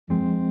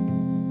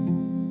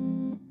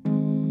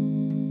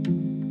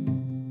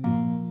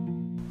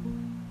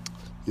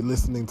You're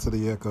listening to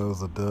the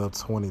echoes of Dub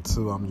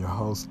 22. I'm your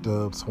host,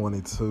 Dub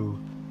 22.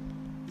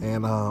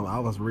 And I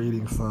was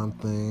reading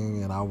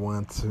something and I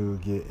want to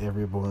get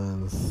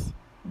everyone's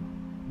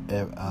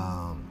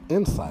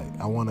insight.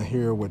 I want to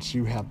hear what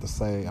you have to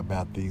say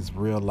about these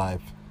real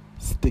life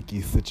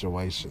sticky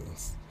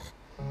situations.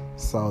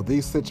 So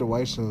these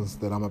situations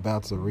that I'm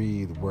about to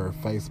read were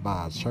faced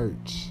by a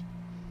church.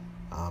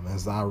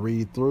 As I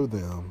read through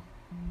them,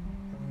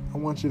 I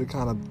want you to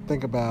kind of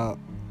think about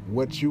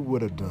what you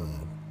would have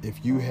done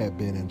if you had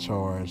been in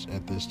charge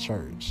at this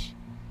church.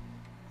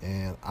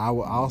 And I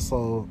will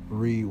also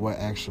read what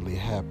actually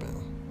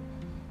happened.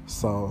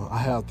 So I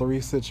have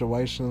three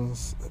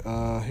situations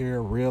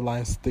here, real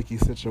life sticky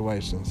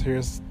situations.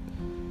 Here's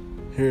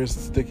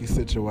sticky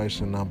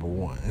situation number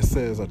one. It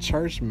says a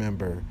church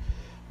member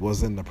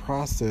was in the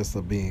process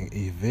of being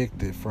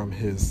evicted from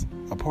his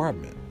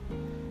apartment.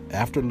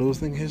 After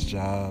losing his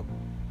job,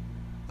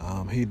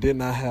 he did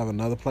not have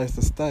another place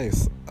to stay.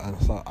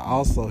 So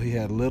also he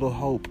had little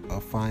hope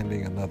of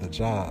finding another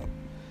job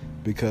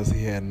because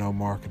he had no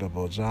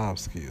marketable job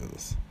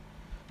skills.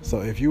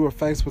 So if you were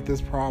faced with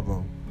this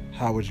problem,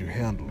 how would you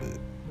handle it?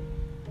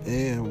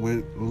 And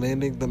would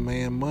lending the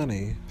man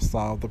money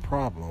solve the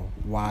problem?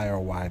 Why or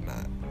why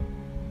not?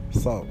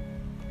 So,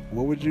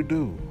 what would you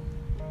do?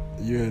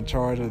 You're in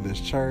charge of this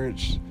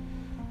church.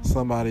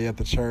 Somebody at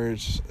the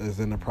church is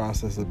in the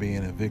process of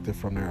being evicted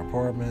from their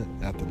apartment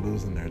after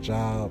losing their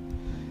job.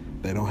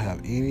 They don't have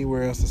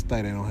anywhere else to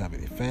stay. They don't have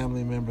any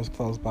family members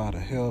close by to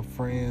help,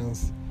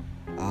 friends.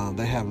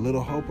 They have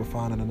little hope of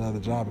finding another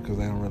job because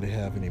they don't really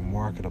have any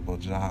marketable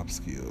job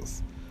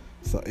skills.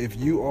 So if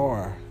you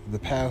are the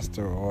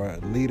pastor or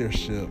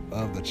leadership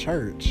of the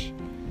church,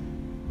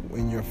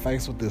 when you're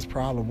faced with this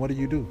problem, what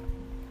do?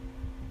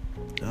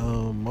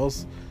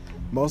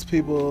 Most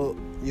people,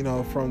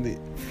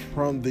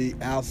 from the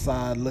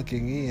outside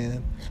looking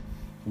in,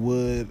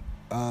 would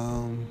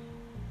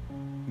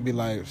be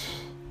like,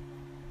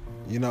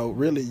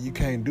 really you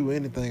can't do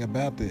anything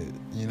about it,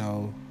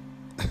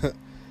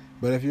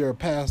 But if you're a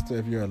pastor,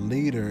 if you're a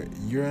leader,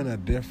 you're in a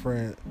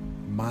different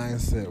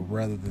mindset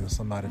rather than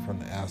somebody from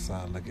the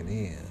outside looking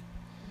in.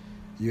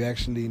 You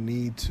actually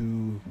need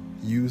to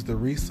use the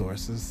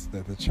resources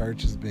that the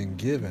church has been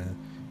given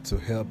to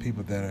help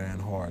people that are in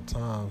hard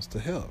times to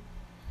help.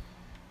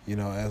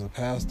 As a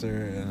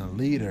pastor and a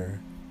leader,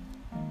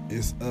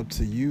 it's up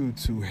to you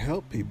to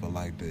help people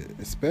like that,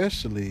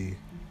 especially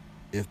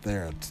if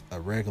they're a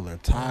regular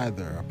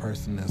tither, a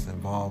person that's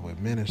involved with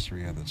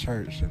ministry of the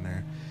church, and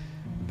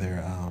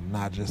they're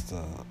not just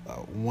a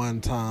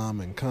one time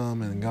and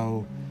come and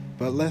go.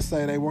 But let's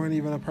say they weren't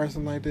even a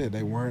person like that.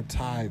 They weren't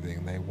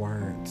tithing. They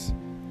weren't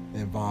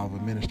involved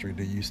with ministry.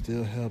 Do you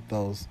still help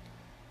those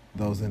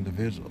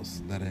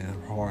individuals that are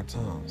in hard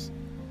times?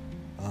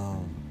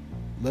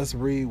 Let's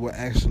read what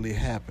actually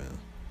happened.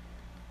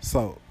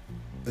 So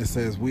it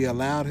says, we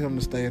allowed him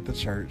to stay at the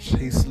church.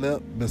 He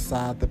slept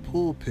beside the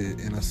pulpit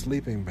in a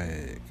sleeping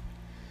bag.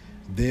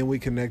 Then we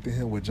connected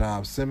him with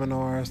job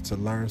seminars to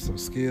learn some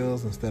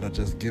skills instead of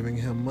just giving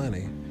him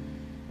money.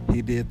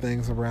 He did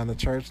things around the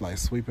church like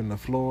sweeping the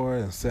floor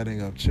and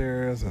setting up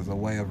chairs as a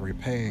way of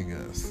repaying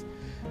us.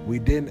 We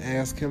didn't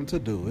ask him to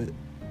do it.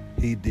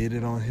 He did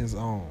it on his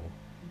own.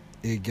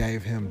 It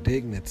gave him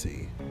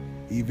dignity.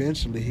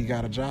 Eventually, he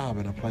got a job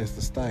and a place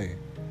to stay.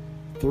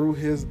 Through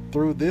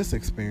this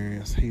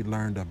experience, he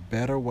learned a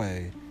better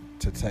way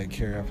to take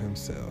care of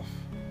himself.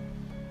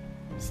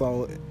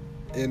 So,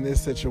 in this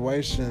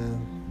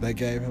situation, they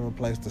gave him a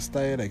place to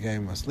stay. They gave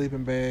him a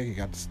sleeping bag. He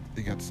got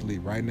to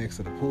sleep right next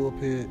to the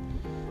pulpit.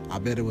 I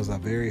bet it was a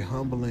very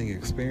humbling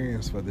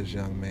experience for this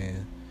young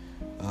man.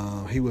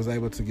 He was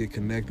able to get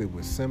connected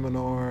with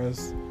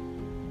seminars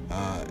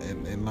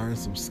and learn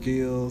some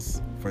skills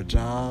for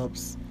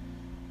jobs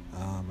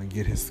and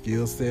get his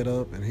skills set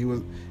up.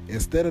 And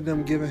instead of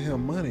them giving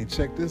him money,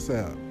 check this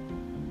out,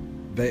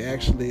 they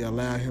actually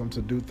allowed him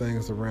to do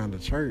things around the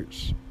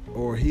church.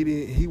 Or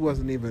he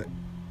wasn't even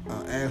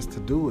asked to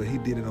do it. He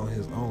did it on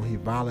his own. He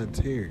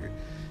volunteered.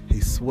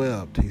 He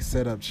swept. He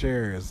set up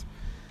chairs.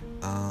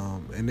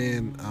 And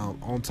then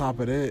on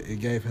top of that, it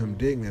gave him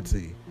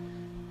dignity.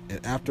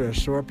 And after a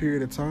short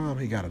period of time,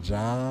 he got a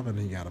job and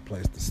he got a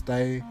place to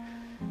stay.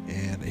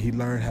 And he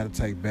learned how to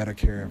take better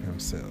care of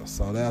himself.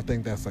 So I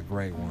think that's a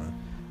great one.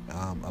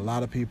 A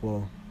lot of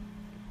people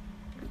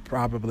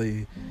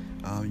probably,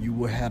 you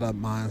would have a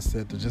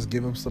mindset to just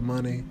give him some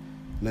money,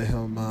 let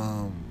him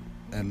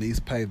at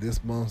least pay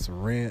this month's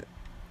rent,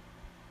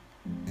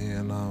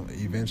 and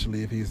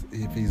eventually, if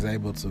he's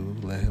able to,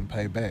 let him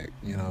pay back,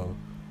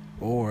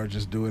 or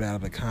just do it out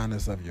of the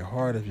kindness of your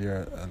heart. If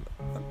you're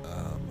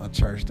a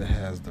church that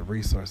has the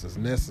resources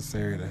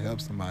necessary to help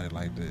somebody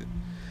like that.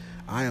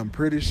 I am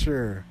pretty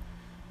sure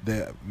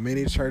that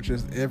many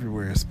churches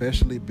everywhere,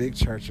 especially big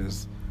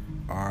churches,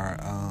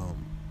 are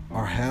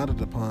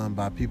hounded upon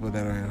by people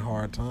that are in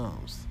hard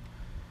times.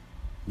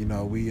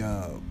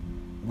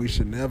 We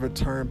should never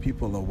turn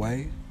people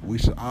away. We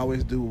should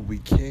always do what we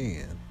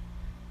can.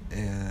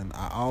 And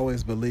I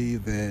always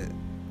believe that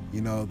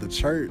The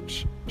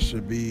church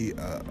should be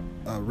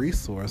a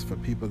resource for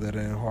people that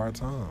are in hard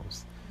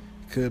times.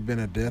 It could have been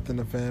a death in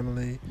the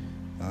family.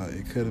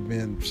 It could have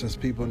been just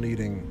people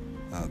needing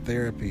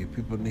therapy,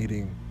 people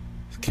needing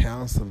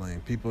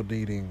counseling, people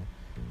needing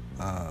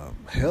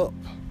help,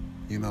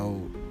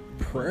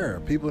 prayer.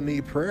 People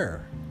need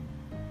prayer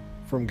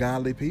from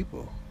godly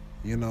people,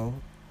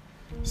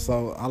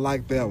 So I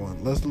like that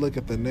one. Let's look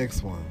at the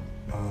next one.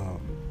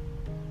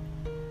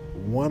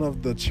 One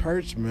of the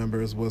church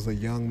members was a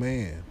young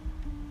man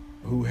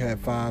who had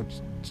five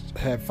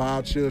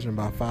children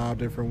by 5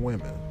 different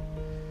women.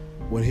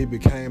 When he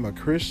became a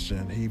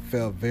Christian, he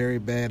felt very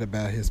bad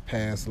about his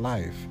past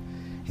life.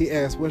 He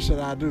asked, "What should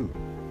I do?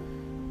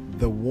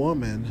 The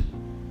woman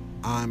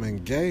I'm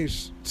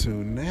engaged to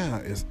now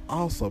is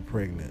also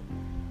pregnant.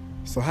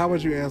 So how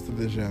would you answer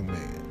this young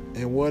man?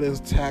 And what is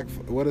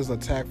a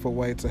tactful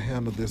way to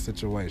handle this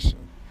situation?"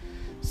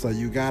 So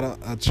you got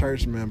a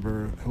church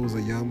member who's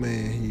a young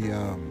man. He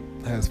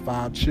has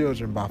 5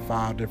 children by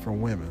 5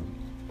 different women.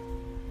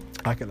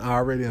 I can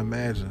already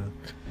imagine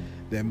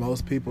that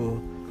most people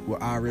will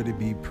already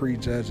be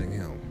prejudging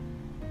him.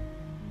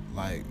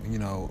 Like, you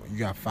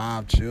got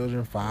 5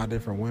 children, 5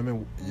 different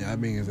women. Yeah, that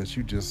means that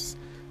you just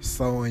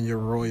sowing your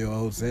royal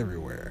oats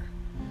everywhere.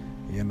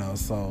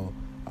 So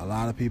a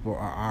lot of people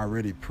are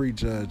already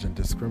prejudged and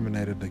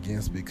discriminated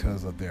against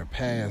because of their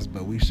past,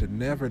 but we should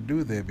never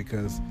do that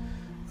because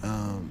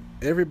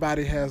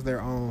everybody has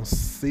their own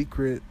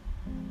secret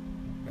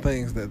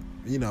things that,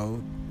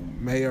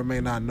 may or may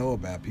not know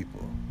about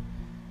people.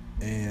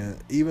 And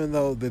even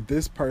though that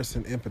this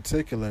person in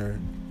particular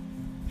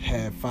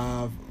had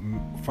 5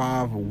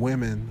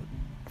 women,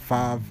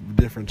 5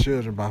 different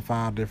children by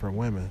 5 different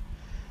women,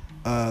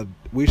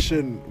 we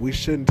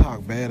shouldn't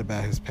talk bad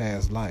about his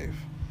past life.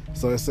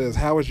 So it says,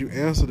 how would you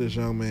answer this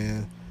young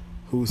man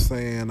who's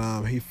saying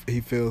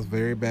he feels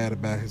very bad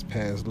about his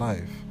past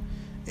life,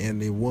 and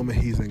the woman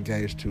he's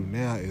engaged to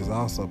now is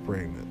also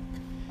pregnant?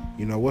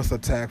 What's a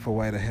tactful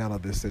way to handle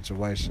this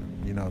situation?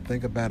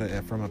 Think about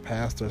it from a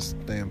pastor's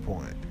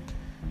standpoint,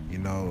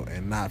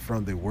 and not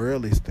from the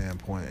worldly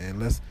standpoint. And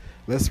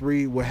let's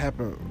read what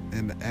happened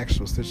in the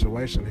actual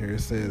situation here.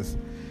 It says,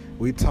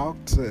 we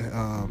talked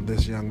to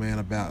this young man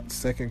about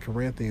 2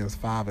 Corinthians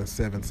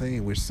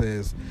 5:17, which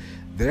says,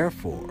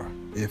 "Therefore,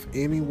 if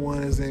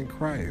anyone is in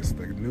Christ,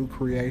 the new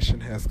creation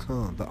has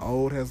come. The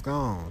old has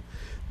gone.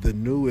 The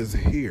new is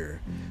here."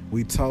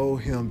 We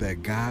told him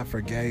that God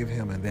forgave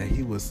him and that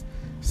he was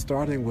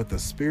starting with a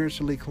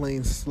spiritually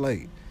clean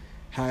slate.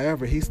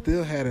 However, he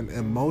still had an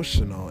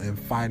emotional and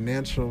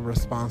financial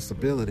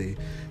responsibility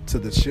to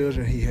the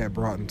children he had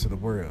brought into the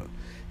world.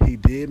 He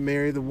did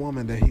marry the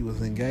woman that he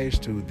was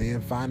engaged to,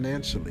 then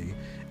financially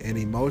and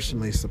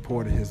emotionally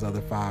supported his other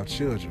 5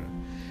 children.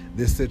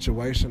 This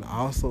situation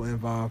also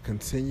involved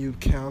continued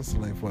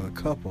counseling for the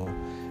couple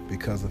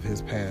because of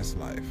his past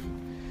life.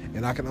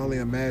 And I can only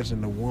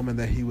imagine the woman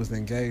that he was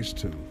engaged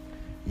to,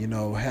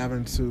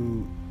 having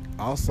to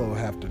also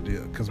have to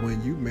deal. Because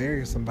when you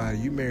marry somebody,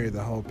 you marry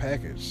the whole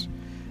package.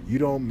 You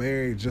don't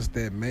marry just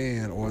that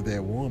man or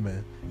that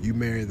woman. You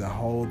marry the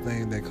whole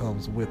thing that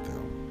comes with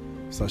them.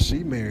 So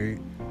she married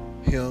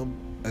him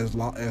as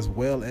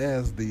well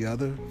as the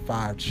other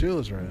 5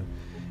 children.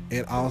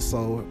 And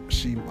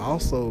she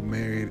also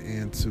married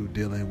into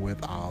dealing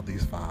with all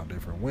these 5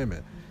 different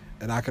women.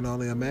 And I can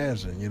only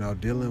imagine,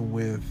 dealing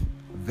with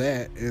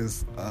that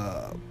is,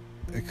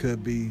 it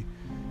could be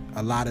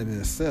a lot in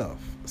itself.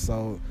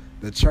 So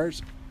the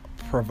church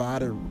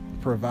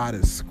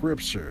provided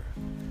scripture.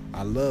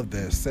 I love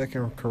that.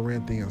 2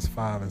 Corinthians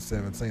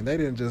 5:17. They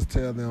didn't just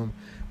tell them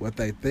what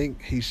they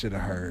think he should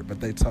have heard, but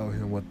they told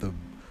him what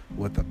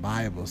the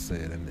Bible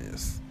said in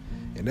this.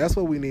 And that's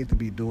what we need to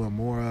be doing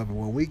more of. And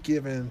when we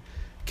giving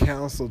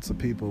counsel to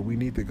people, we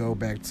need to go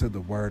back to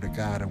the Word of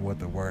God and what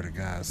the Word of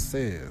God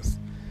says.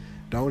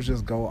 Don't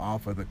just go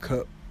off of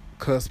the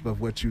cusp of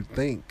what you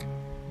think,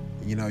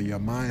 your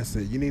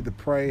mindset. You need to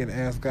pray and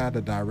ask God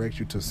to direct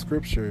you to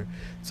Scripture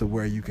to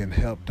where you can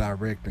help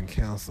direct and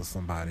counsel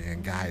somebody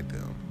and guide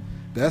them.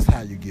 That's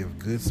how you give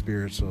good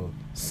spiritual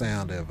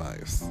sound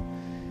advice.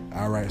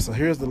 All right, so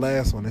here's the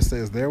last one. It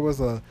says there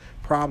was a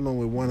problem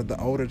with one of the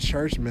older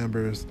church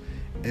members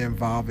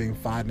involving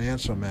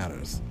financial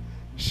matters.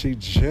 She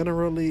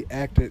generally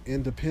acted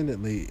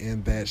independently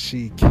in that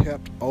she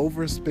kept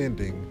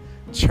overspending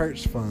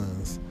church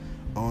funds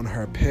on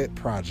her pet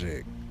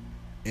project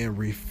and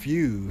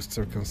refused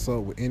to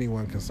consult with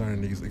anyone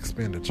concerning these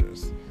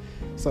expenditures.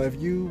 So if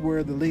you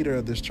were the leader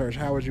of this church,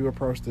 how would you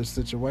approach this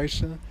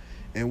situation?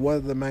 And what are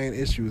the main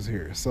issues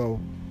here? So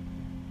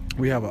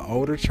we have an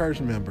older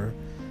church member,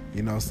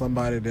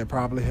 somebody that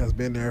probably has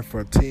been there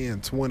for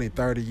 10, 20,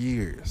 30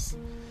 years.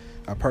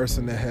 A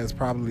person that has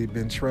probably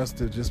been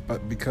trusted just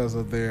because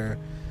of their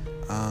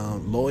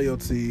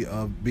loyalty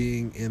of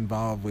being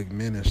involved with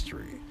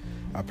ministry.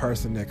 A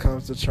person that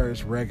comes to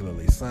church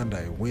regularly,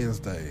 Sunday,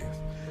 Wednesdays,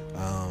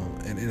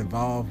 and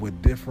involved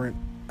with different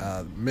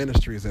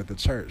ministries at the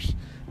church.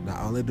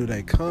 Not only do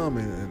they come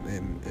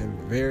and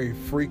very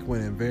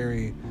frequent and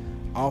very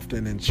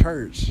often in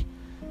church,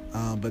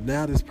 But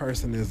now this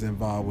person is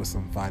involved with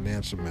some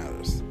financial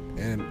matters.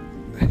 And,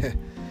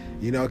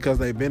 because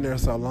they've been there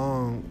so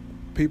long,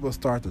 people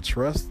start to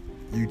trust.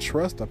 You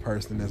trust a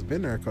person that's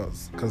been there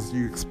because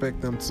you expect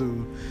them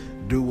to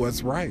do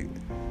what's right.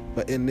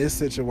 But in this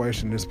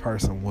situation, this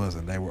person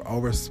wasn't. They were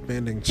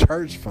overspending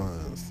church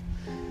funds.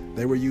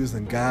 They were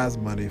using God's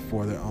money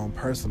for their own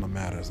personal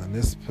matters. In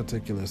this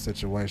particular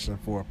situation,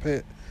 for a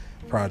pet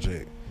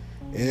project.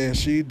 And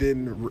she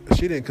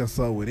didn't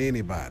consult with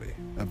anybody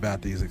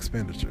about these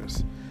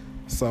expenditures.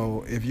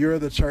 So if you're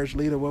the church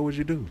leader, what would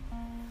you do?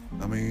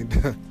 I mean,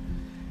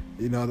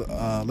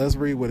 let's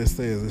read what it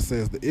says. It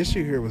says the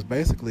issue here was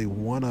basically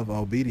one of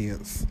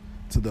obedience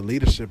to the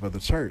leadership of the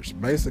church.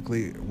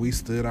 Basically, we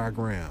stood our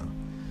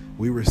ground.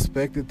 We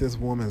respected this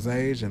woman's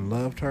age and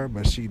loved her,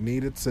 but she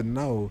needed to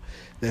know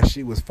that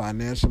she was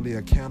financially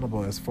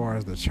accountable as far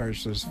as the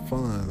church's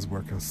funds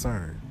were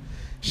concerned.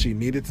 She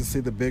needed to see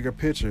the bigger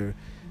picture,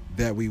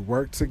 that we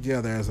work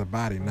together as a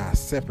body, not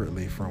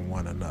separately from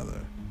one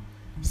another.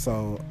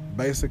 So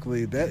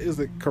basically, that is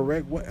the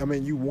correct way. I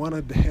mean, you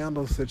want to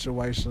handle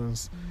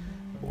situations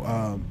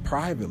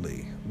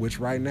privately, which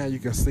right now you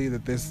can see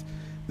that this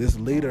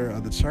leader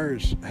of the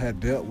church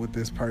had dealt with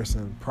this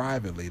person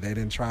privately. They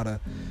didn't try to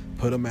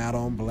put him out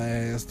on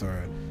blast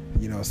or,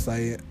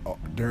 say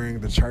during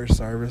the church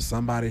service,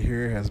 somebody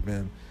here has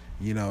been,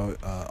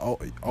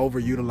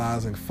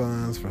 overutilizing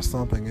funds for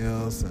something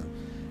else, and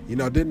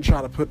didn't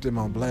try to put them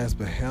on blast,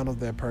 but handled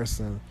that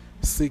person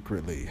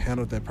secretly,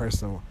 handled that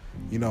person,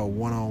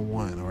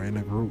 one-on-one or in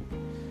a group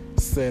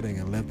setting,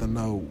 and let them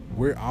know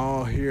we're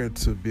all here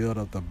to build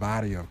up the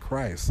body of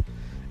Christ.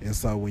 And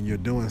so when you're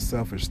doing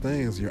selfish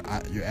things, you're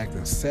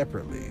acting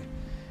separately,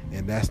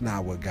 and that's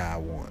not what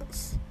God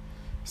wants.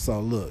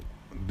 So look,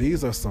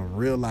 these are some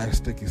real life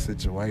sticky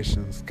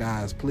situations.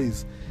 Guys,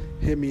 please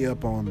hit me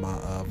up on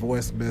my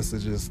voice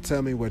messages.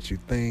 Tell me what you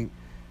think.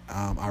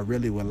 I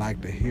really would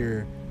like to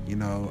hear,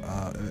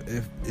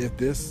 if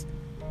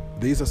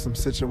these are some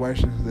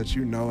situations that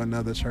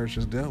another church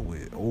has dealt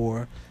with,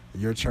 or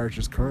your church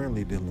is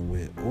currently dealing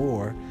with,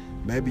 or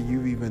maybe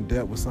you've even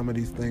dealt with some of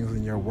these things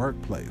in your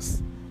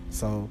workplace.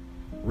 So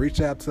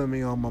reach out to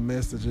me on my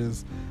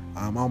messages.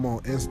 I'm on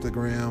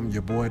Instagram,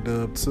 your boy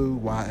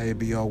Dub2,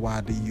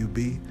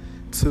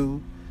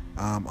 YABOYDUB2.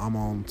 I'm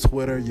on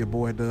Twitter, your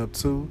boy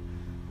Dub2.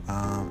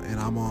 And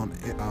I'm on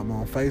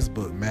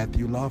Facebook,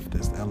 Matthew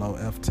Loftis,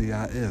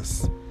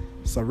 LOFTIS.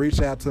 So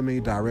reach out to me,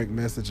 direct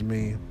message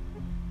me.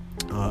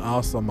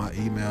 Also, my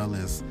email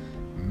is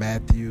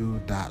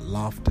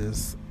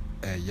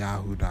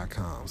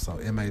matthew.loftis@yahoo.com. So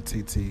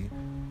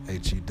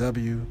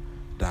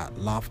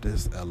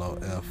MATTHEW.loftis,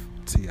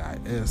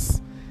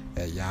 LOFTIS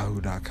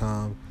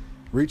 @yahoo.com.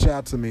 Reach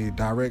out to me,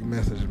 direct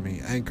message me,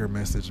 anchor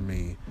message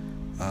me,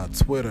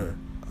 Twitter,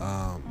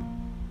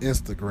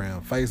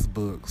 Instagram,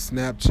 Facebook,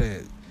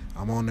 Snapchat.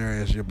 I'm on there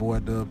as your boy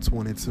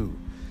Dub22.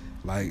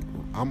 Like,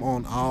 I'm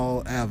on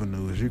all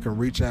avenues. You can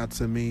reach out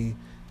to me.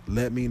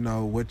 Let me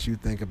know what you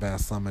think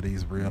about some of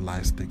these real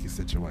life sticky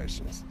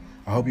situations.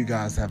 I hope you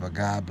guys have a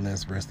God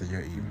bless rest of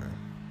your evening.